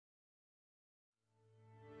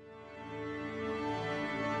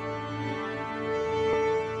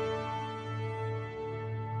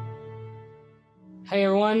Hey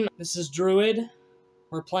everyone, this is Druid.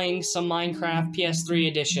 We're playing some Minecraft PS3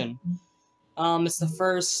 edition. It's the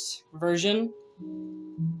first version,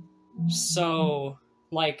 so,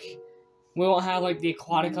 like, we won't have, like, the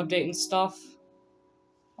aquatic update and stuff.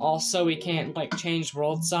 Also, we can't, like, change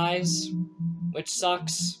world size, which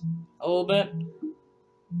sucks a little bit.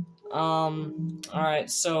 Alright,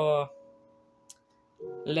 so,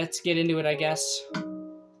 let's get into it, I guess.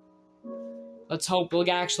 Let's hope we'll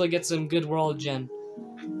actually get some good world gen.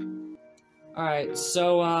 Alright,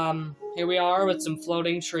 so, here we are with some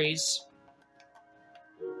floating trees.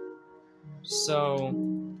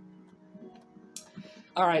 So,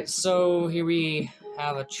 alright, so here we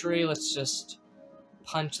have a tree. Let's just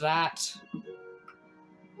punch that.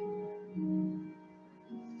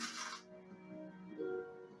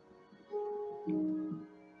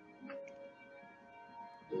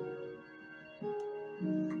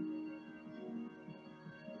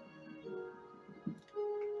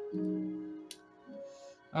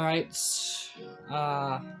 Alright,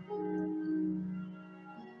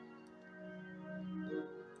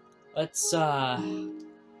 let's,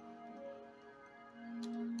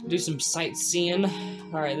 do some sightseeing.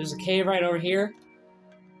 Alright, there's a cave right over here.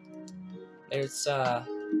 There's,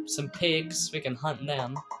 some pigs. We can hunt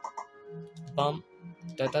them. Bump.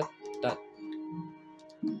 Da-da-da.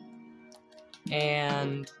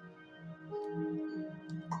 And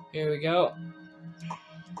here we go.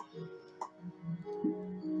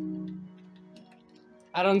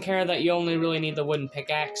 I don't care that you only really need the wooden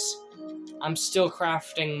pickaxe. I'm still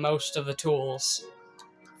crafting most of the tools.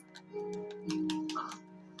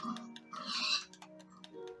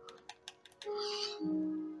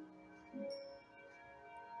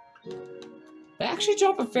 They actually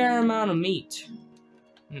drop a fair amount of meat.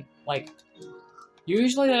 Like,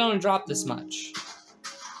 usually they don't drop this much.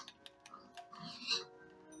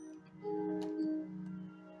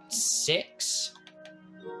 6?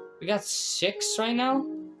 We got 6 right now?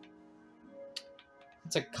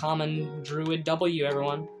 It's a common Druid W,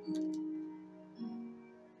 everyone.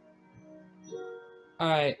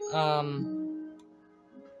 Alright,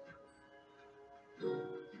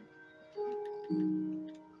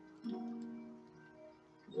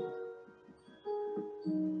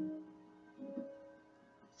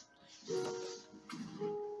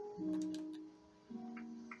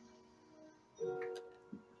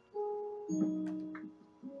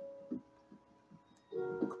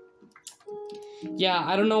 yeah,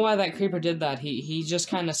 I don't know why that creeper did that. He just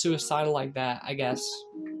kind of suicidal like that, I guess.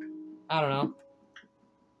 I don't know.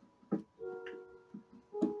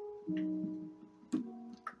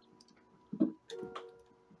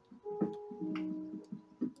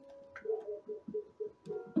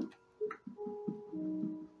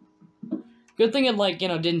 Good thing it, like, you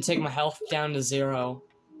know, didn't take my health down to 0.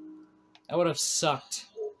 That would have sucked.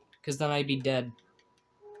 Because then I'd be dead.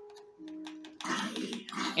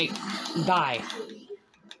 Hey, die.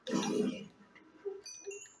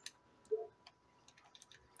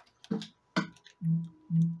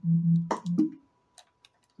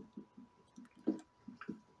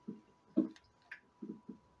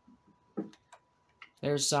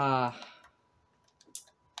 There's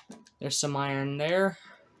some iron there.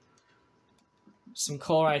 Some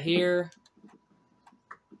coal right here.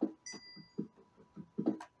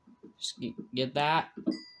 Just get that.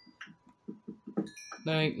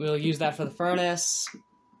 Then we'll use that for the furnace.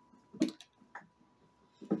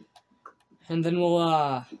 And then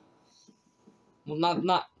we'll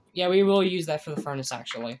yeah, we will use that for the furnace,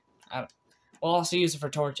 actually. We'll also use it for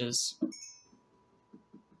torches.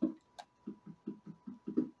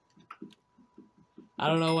 I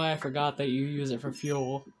don't know why I forgot that you use it for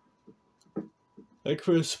fuel. Like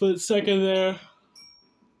for a split second there.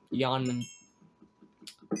 Yawning.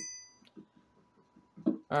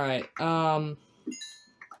 Alright,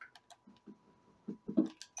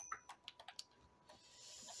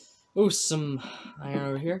 ooh, some iron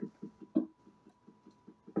over here.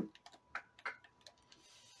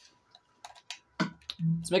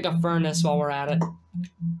 Let's make a furnace while we're at it.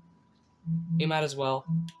 We might as well.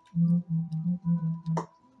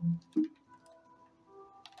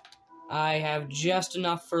 I have just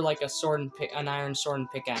enough for like an iron sword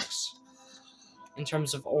and pickaxe in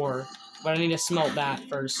terms of ore, but I need to smelt that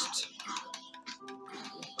first.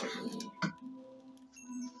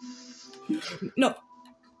 No.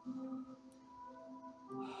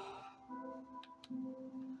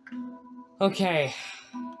 Okay.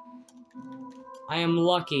 I am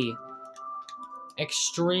lucky.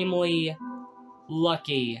 Extremely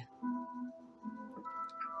lucky.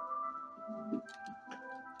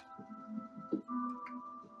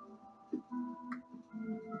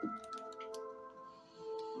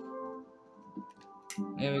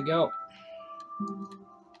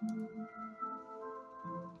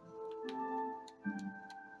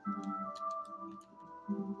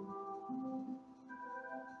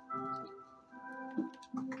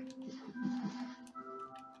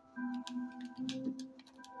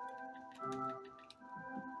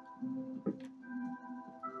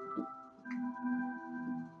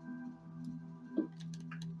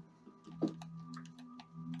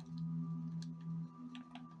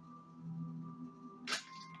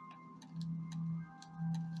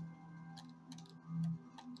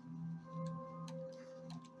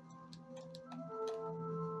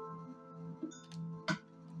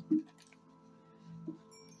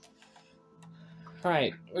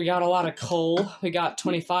 Alright, we got a lot of coal. We got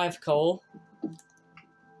 25 coal.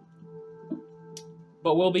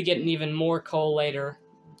 But we'll be getting even more coal later.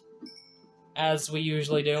 As we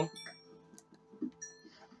usually do.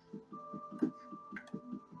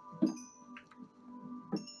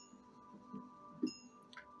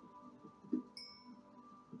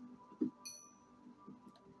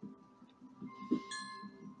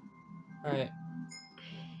 Alright.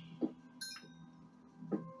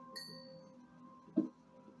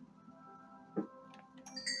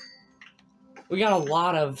 We got a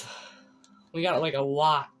lot of... We got, like, a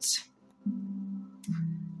lot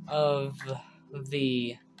of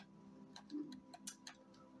the...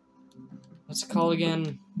 What's it called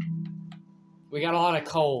again? We got a lot of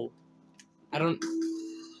coal. I don't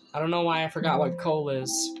know why I forgot what coal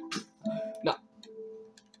is. No.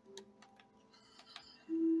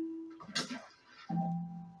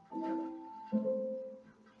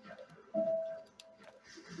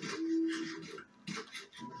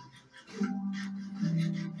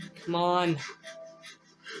 Come on.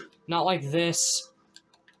 Not like this.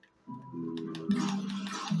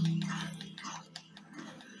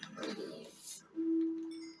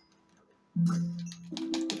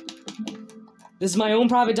 This is my own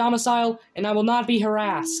private domicile, and I will not be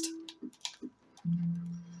harassed.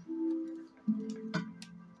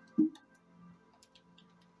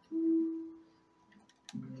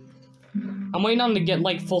 I'm waiting on to get,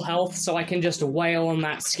 like, full health so I can just wail on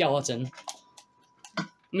that skeleton.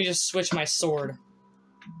 Let me just switch my sword.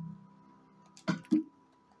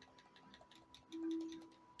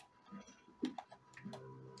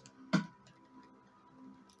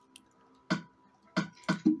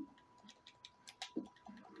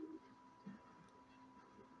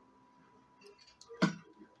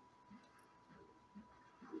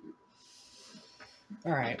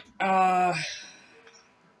 Alright,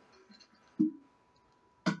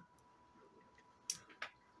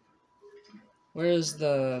 where's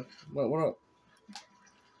the... What?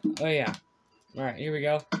 Oh, yeah. Alright, here we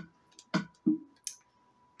go.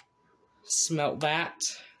 Smelt that.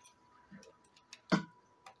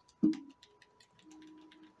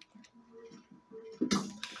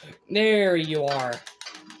 There you are.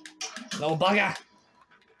 Little bugger.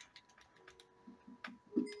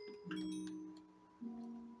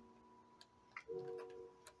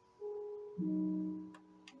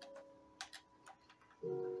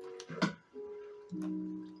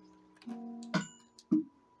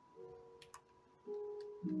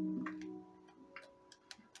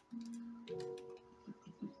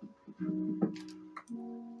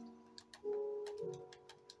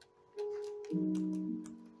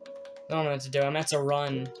 I don't know what to do. I meant to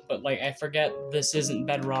run, but, like, I forget this isn't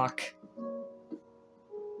bedrock.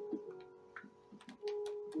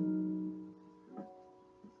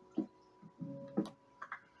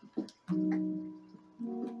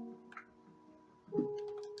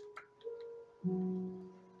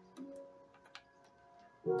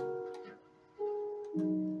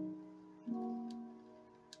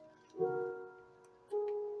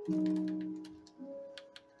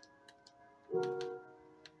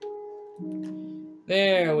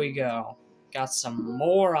 There we go. Got some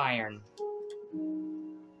more iron.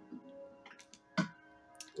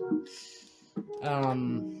 I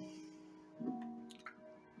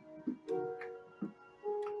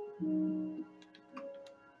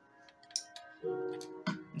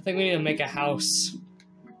think we need to make a house.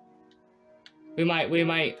 We might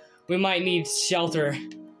need shelter.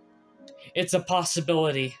 It's a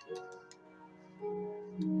possibility.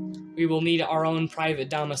 We will need our own private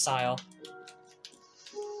domicile.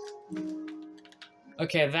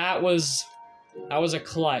 Okay, that was a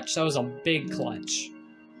clutch. That was a big clutch.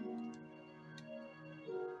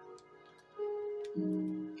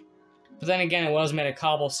 But then again, it was made of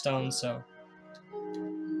cobblestone, so...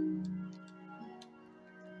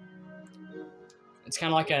 It's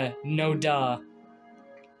kind of like a no-duh.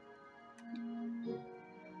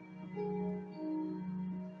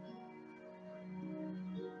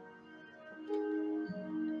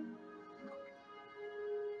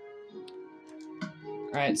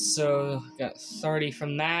 Alright, so got 30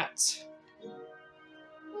 from that.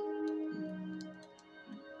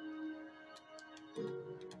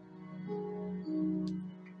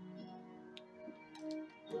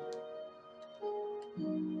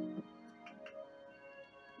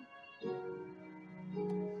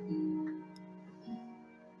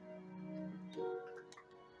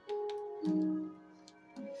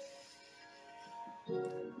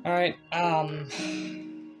 Alright,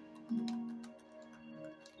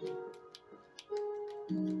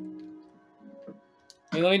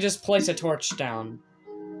 let me just place a torch down.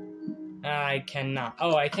 I cannot.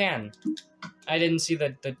 Oh, I can. I didn't see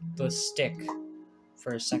the stick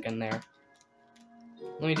for a second there.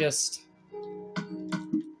 Let me just...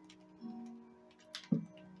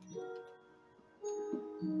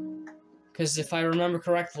 Because if I remember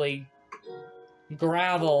correctly,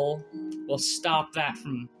 gravel will stop that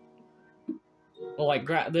from... Well, like,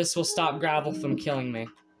 this will stop gravel from killing me.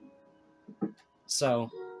 So,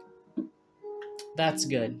 that's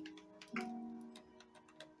good.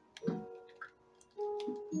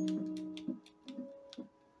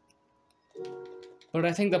 But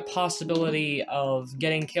I think the possibility of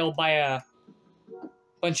getting killed by a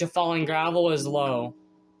bunch of falling gravel is low.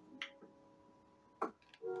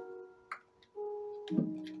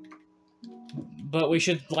 But we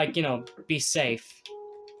should, like, you know, be safe.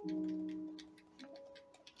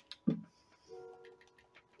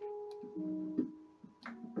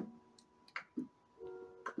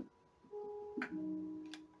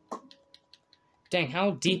 Dang,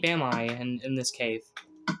 how deep am I in this cave?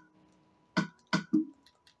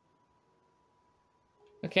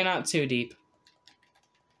 Okay, not too deep.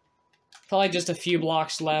 Probably just a few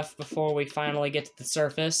blocks left before we finally get to the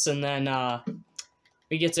surface, and then,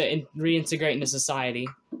 we get to reintegrate into society.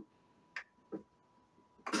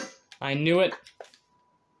 I knew it.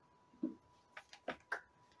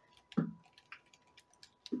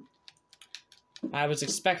 I was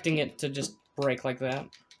expecting it to just break like that.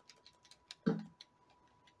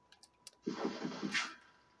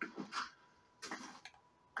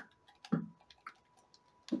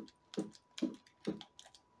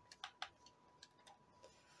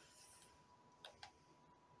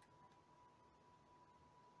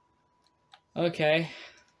 Okay.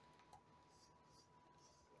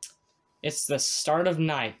 It's the start of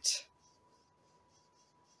night.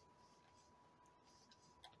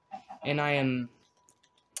 And I am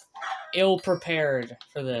ill-prepared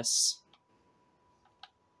for this.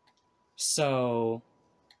 So...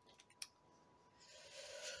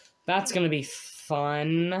 that's gonna be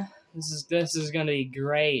fun. This is gonna be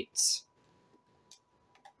great.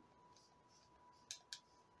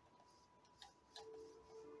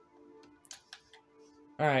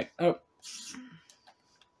 Alright, oh.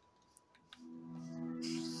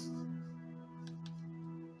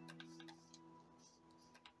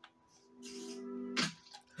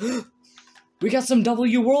 We got some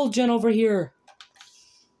W World Gen over here!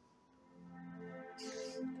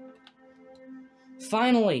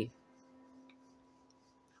 Finally!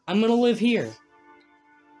 I'm gonna live here.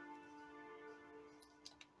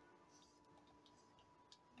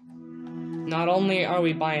 Not only are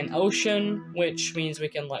we by an ocean, which means we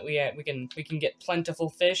can we can get plentiful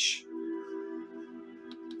fish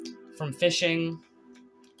from fishing,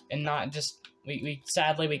 and not just we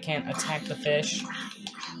sadly we can't attack the fish.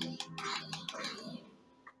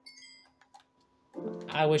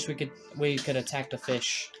 I wish we could attack the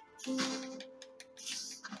fish.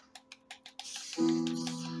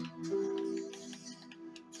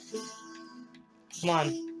 Come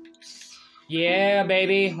on. Yeah,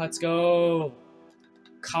 baby, let's go.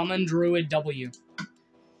 Common Druid W.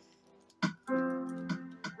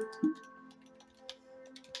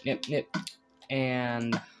 Nip, nip.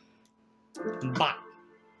 And... bop.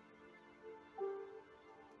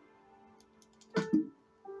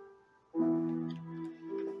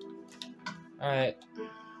 Alright.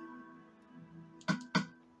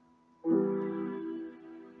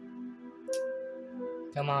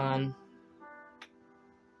 Come on.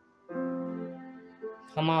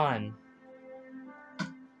 Come on.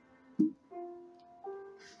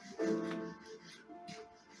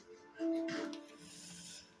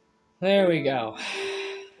 There we go.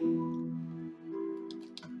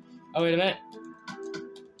 Oh, wait a minute.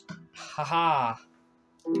 Haha.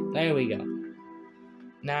 There we go.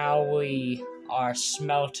 Now we are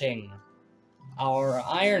smelting our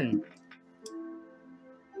iron.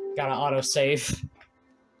 Gotta autosave.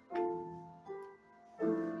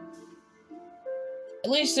 At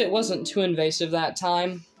least it wasn't too invasive that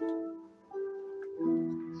time.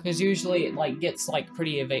 Because usually it, like, gets, like,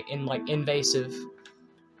 pretty invasive.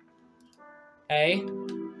 Hey?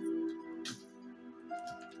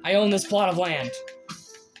 I own this plot of land.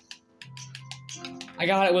 I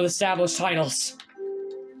got it with established titles.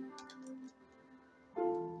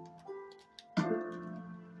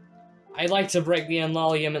 I'd like to break the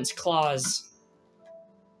Emoluments clause.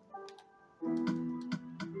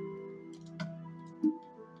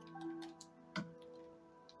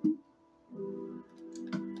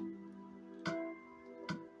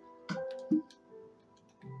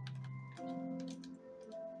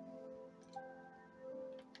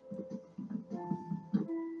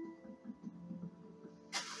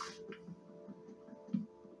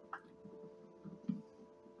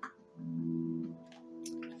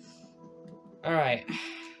 Alright.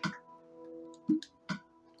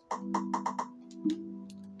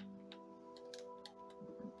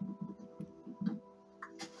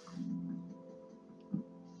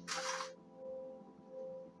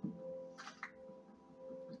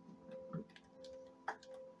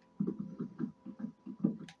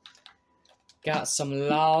 Got some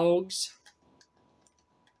logs.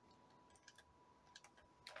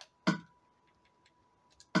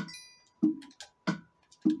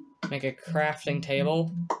 Make a crafting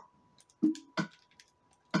table.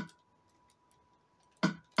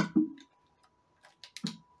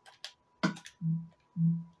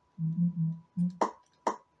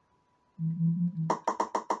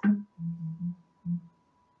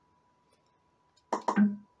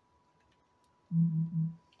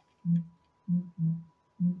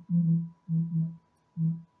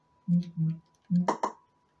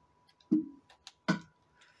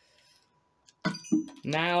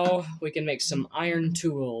 Now we can make some iron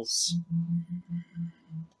tools.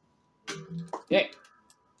 Yay!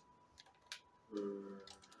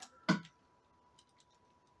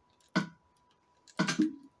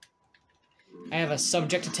 I have a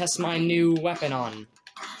subject to test my new weapon on.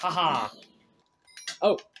 Haha.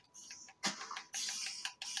 Oh.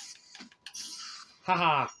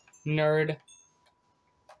 Haha, nerd.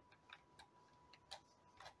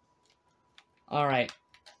 Alright.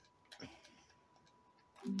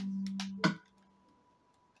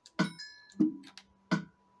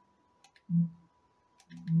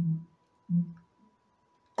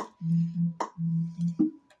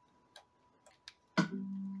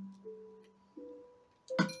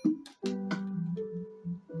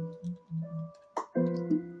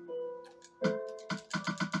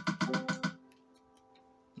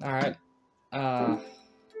 Alright.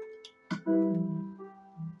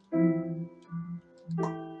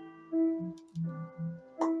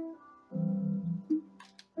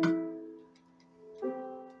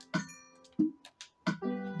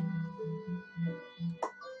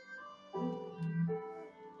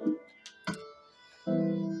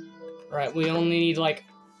 Right, we only need like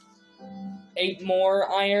 8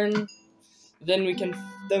 more iron. Then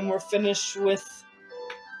we're finished with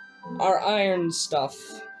our iron stuff.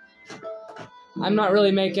 I'm not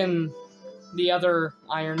really making the other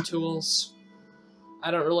iron tools.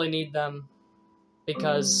 I don't really need them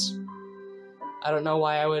because I don't know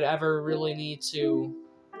why I would ever really need to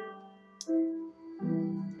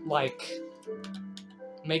like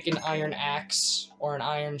make an iron axe or an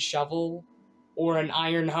iron shovel or an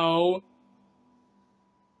iron hoe.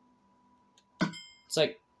 It's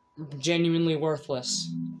like genuinely worthless.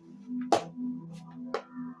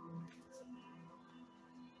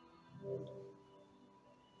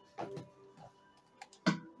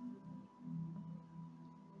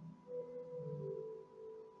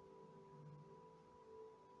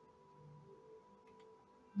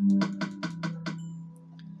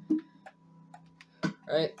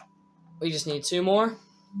 Alright, we just need 2 more.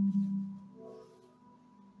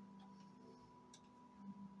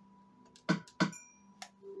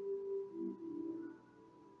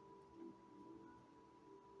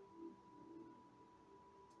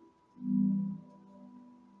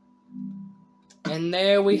 And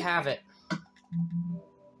there we have it.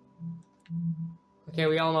 Okay,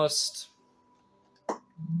 we almost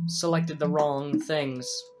selected the wrong things.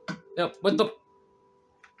 Nope, what the...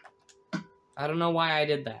 I don't know why I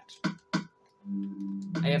did that.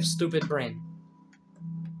 I have stupid brain.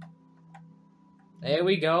 There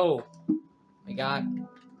we go. We got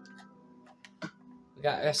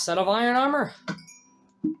a set of iron armor.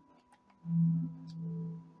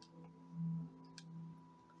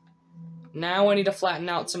 Now I need to flatten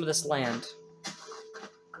out some of this land.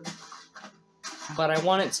 But I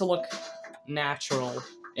want it to look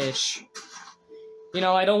natural-ish. You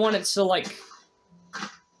know, I don't want it to, like,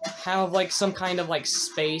 have, like, some kind of, like,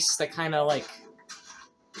 space that kind of, like...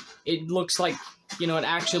 It looks like, you know, it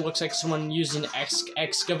actually looks like someone using an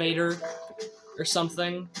excavator or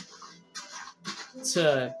something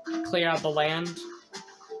to clear out the land.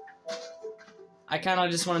 I kind of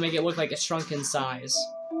just want to make it look like it's shrunk in size.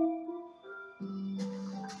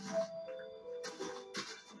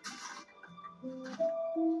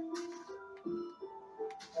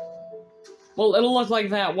 Well, it'll look like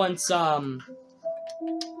that once the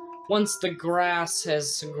grass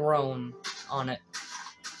has grown on it.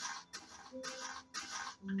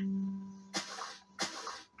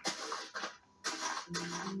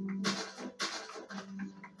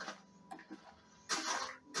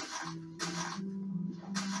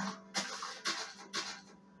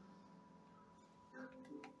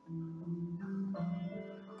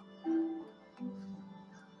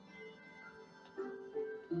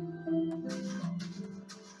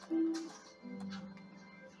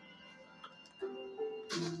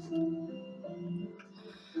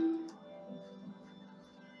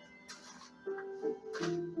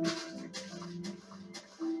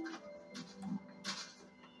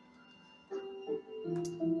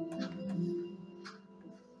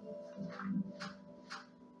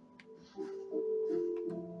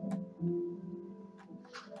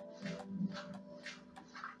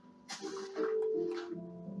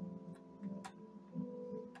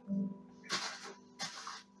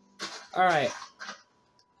 Alright.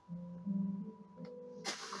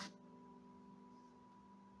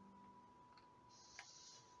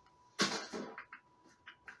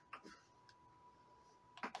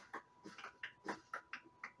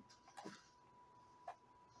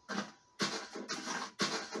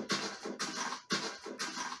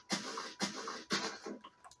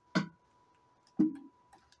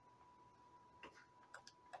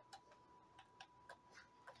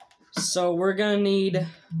 So we're gonna need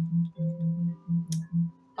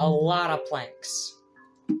a lot of planks.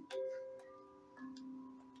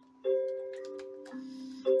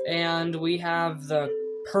 And we have the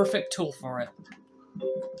perfect tool for it.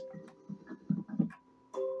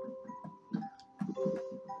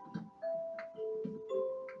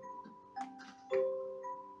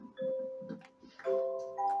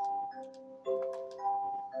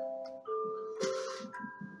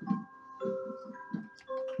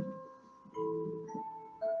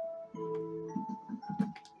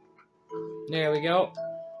 There we go.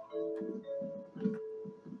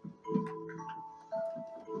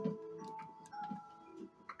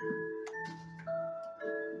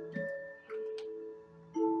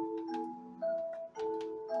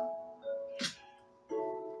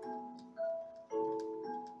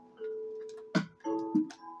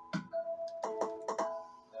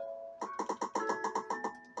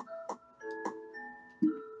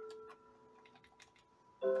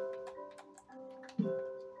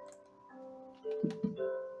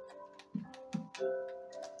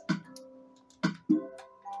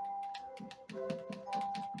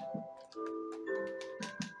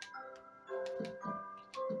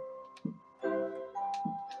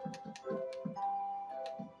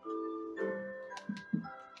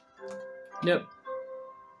 Yep.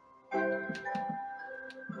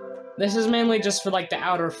 This is mainly just for, like, the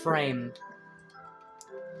outer frame.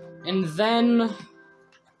 And then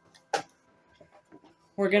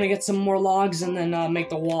we're gonna get some more logs and then make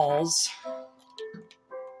the walls.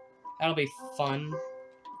 That'll be fun.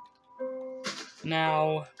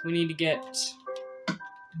 Now, we need to get...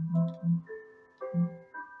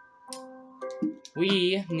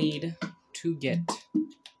 We need to get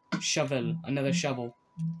another shovel.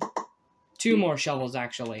 2 more shovels,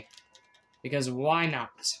 actually. Because why not?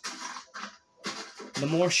 The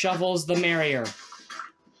more shovels, the merrier.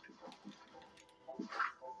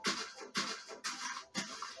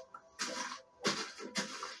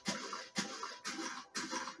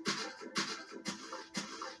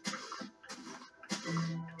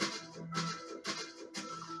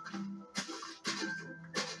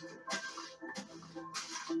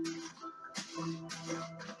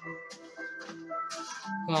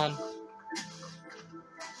 Come on.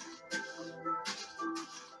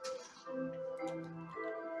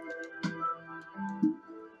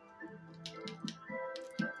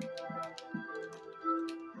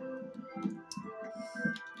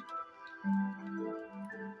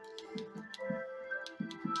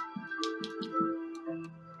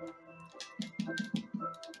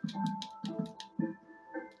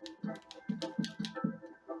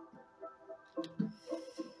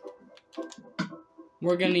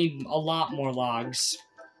 We're gonna need a lot more logs.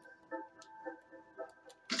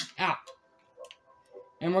 Ow.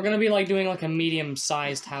 And we're gonna be, like, doing, like, a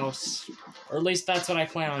medium-sized house. Or at least that's what I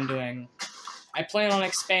plan on doing. I plan on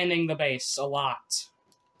expanding the base a lot.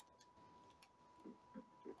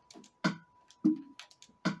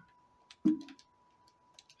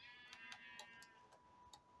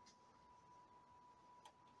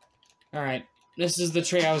 Alright. This is the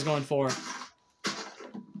tree I was going for.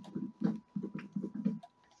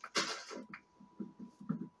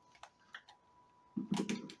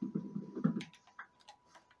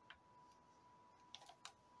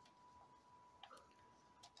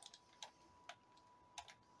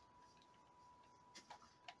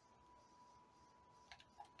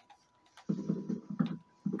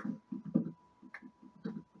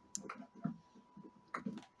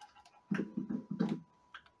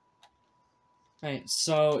 Right,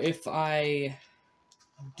 so if I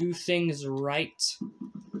do things right,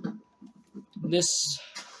 this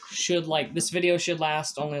video should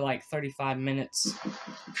last only like 35 minutes.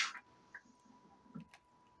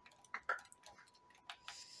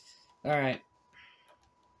 Alright.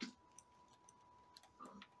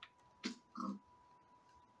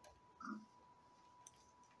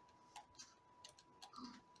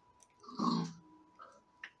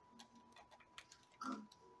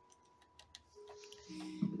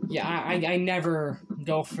 Yeah, I never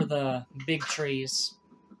go for the big trees.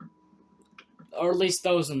 Or at least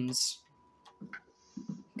those ones.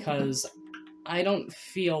 Because I don't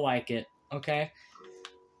feel like it, okay?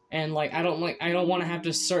 And like I don't want to have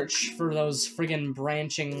to search for those friggin'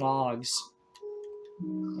 branching logs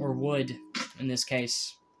or wood in this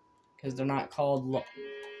case, because they're not called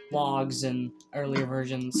logs in earlier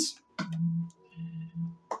versions.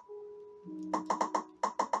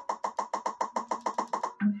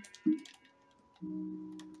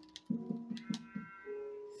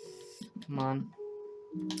 Come on.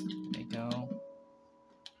 There you go.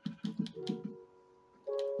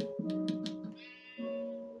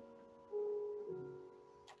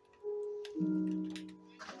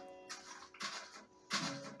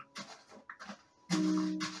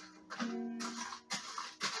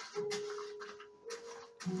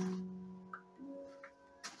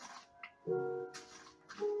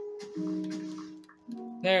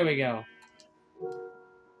 There we go.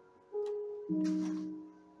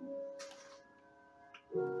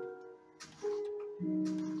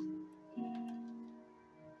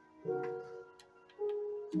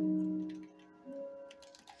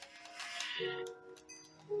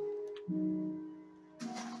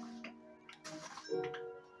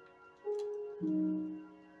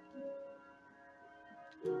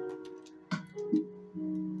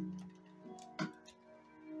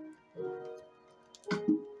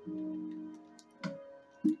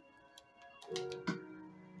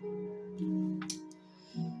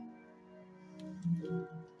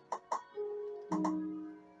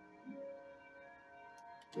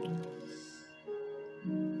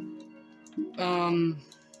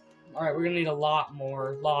 Alright, we're gonna need a lot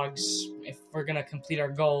more logs if we're gonna complete our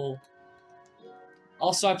goal.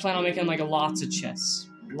 Also, I plan on making, like, lots of chests.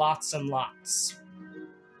 Lots and lots.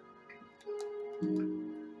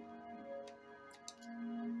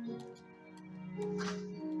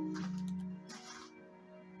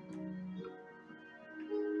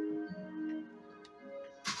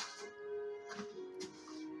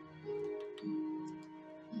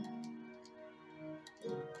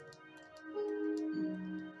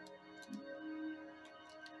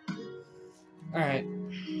 Alright.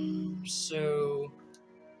 So...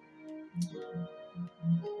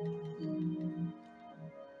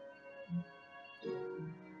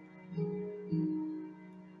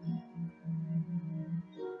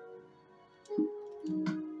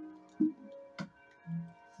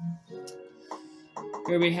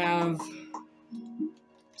 here we have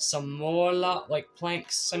some more like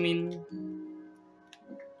planks, I mean.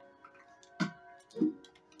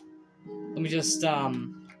 Let me just,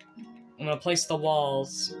 I'm gonna place the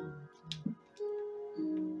walls.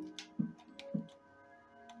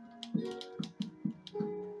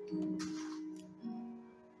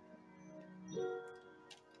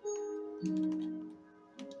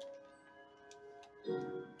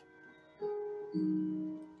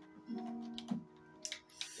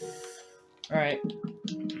 Alright.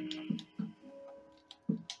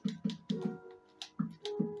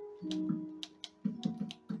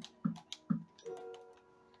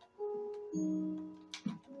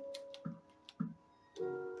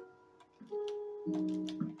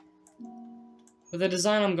 With the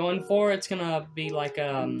design I'm going for, it's gonna be like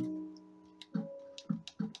 2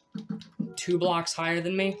 blocks higher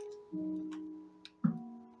than me.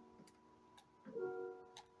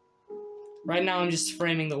 Right now I'm just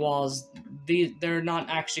framing the walls. They're not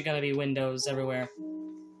actually gonna be windows everywhere.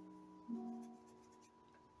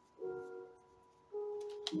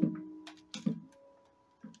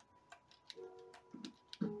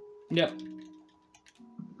 Yep.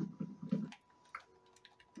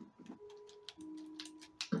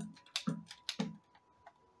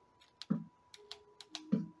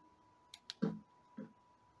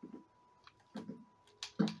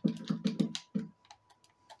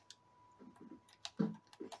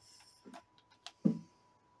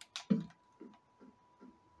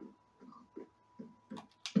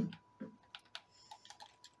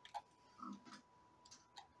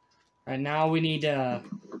 Right now we need to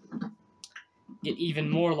get even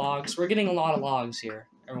more logs. We're getting a lot of logs here,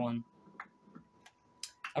 everyone.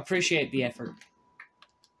 Appreciate the effort.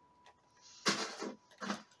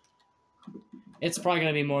 It's probably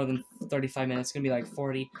going to be more than 35 minutes. It's going to be like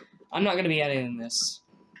 40. I'm not going to be editing this.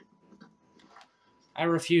 I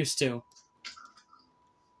refuse to.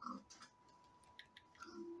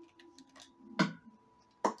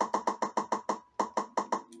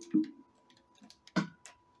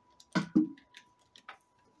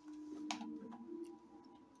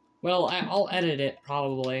 Well, I'll edit it,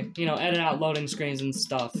 probably. You know, edit out loading screens and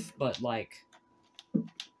stuff, but, like...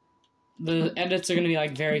 the edits are gonna be,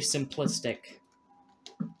 like, very simplistic.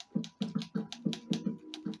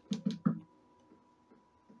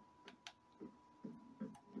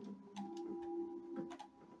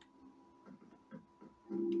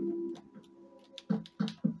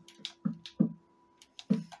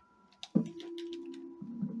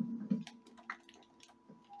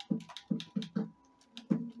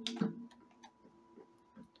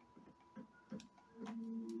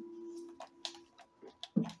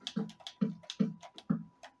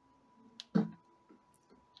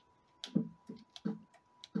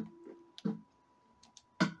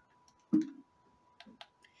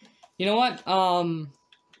 You know what? I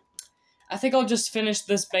think I'll just finish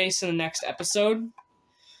this base in the next episode.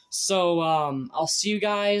 So, I'll see you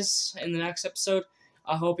guys in the next episode.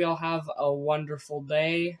 I hope y'all have a wonderful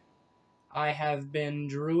day. I have been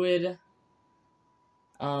Druid.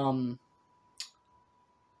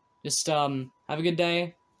 Just, have a good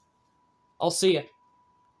day. I'll see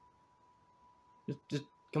you. Just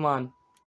come on.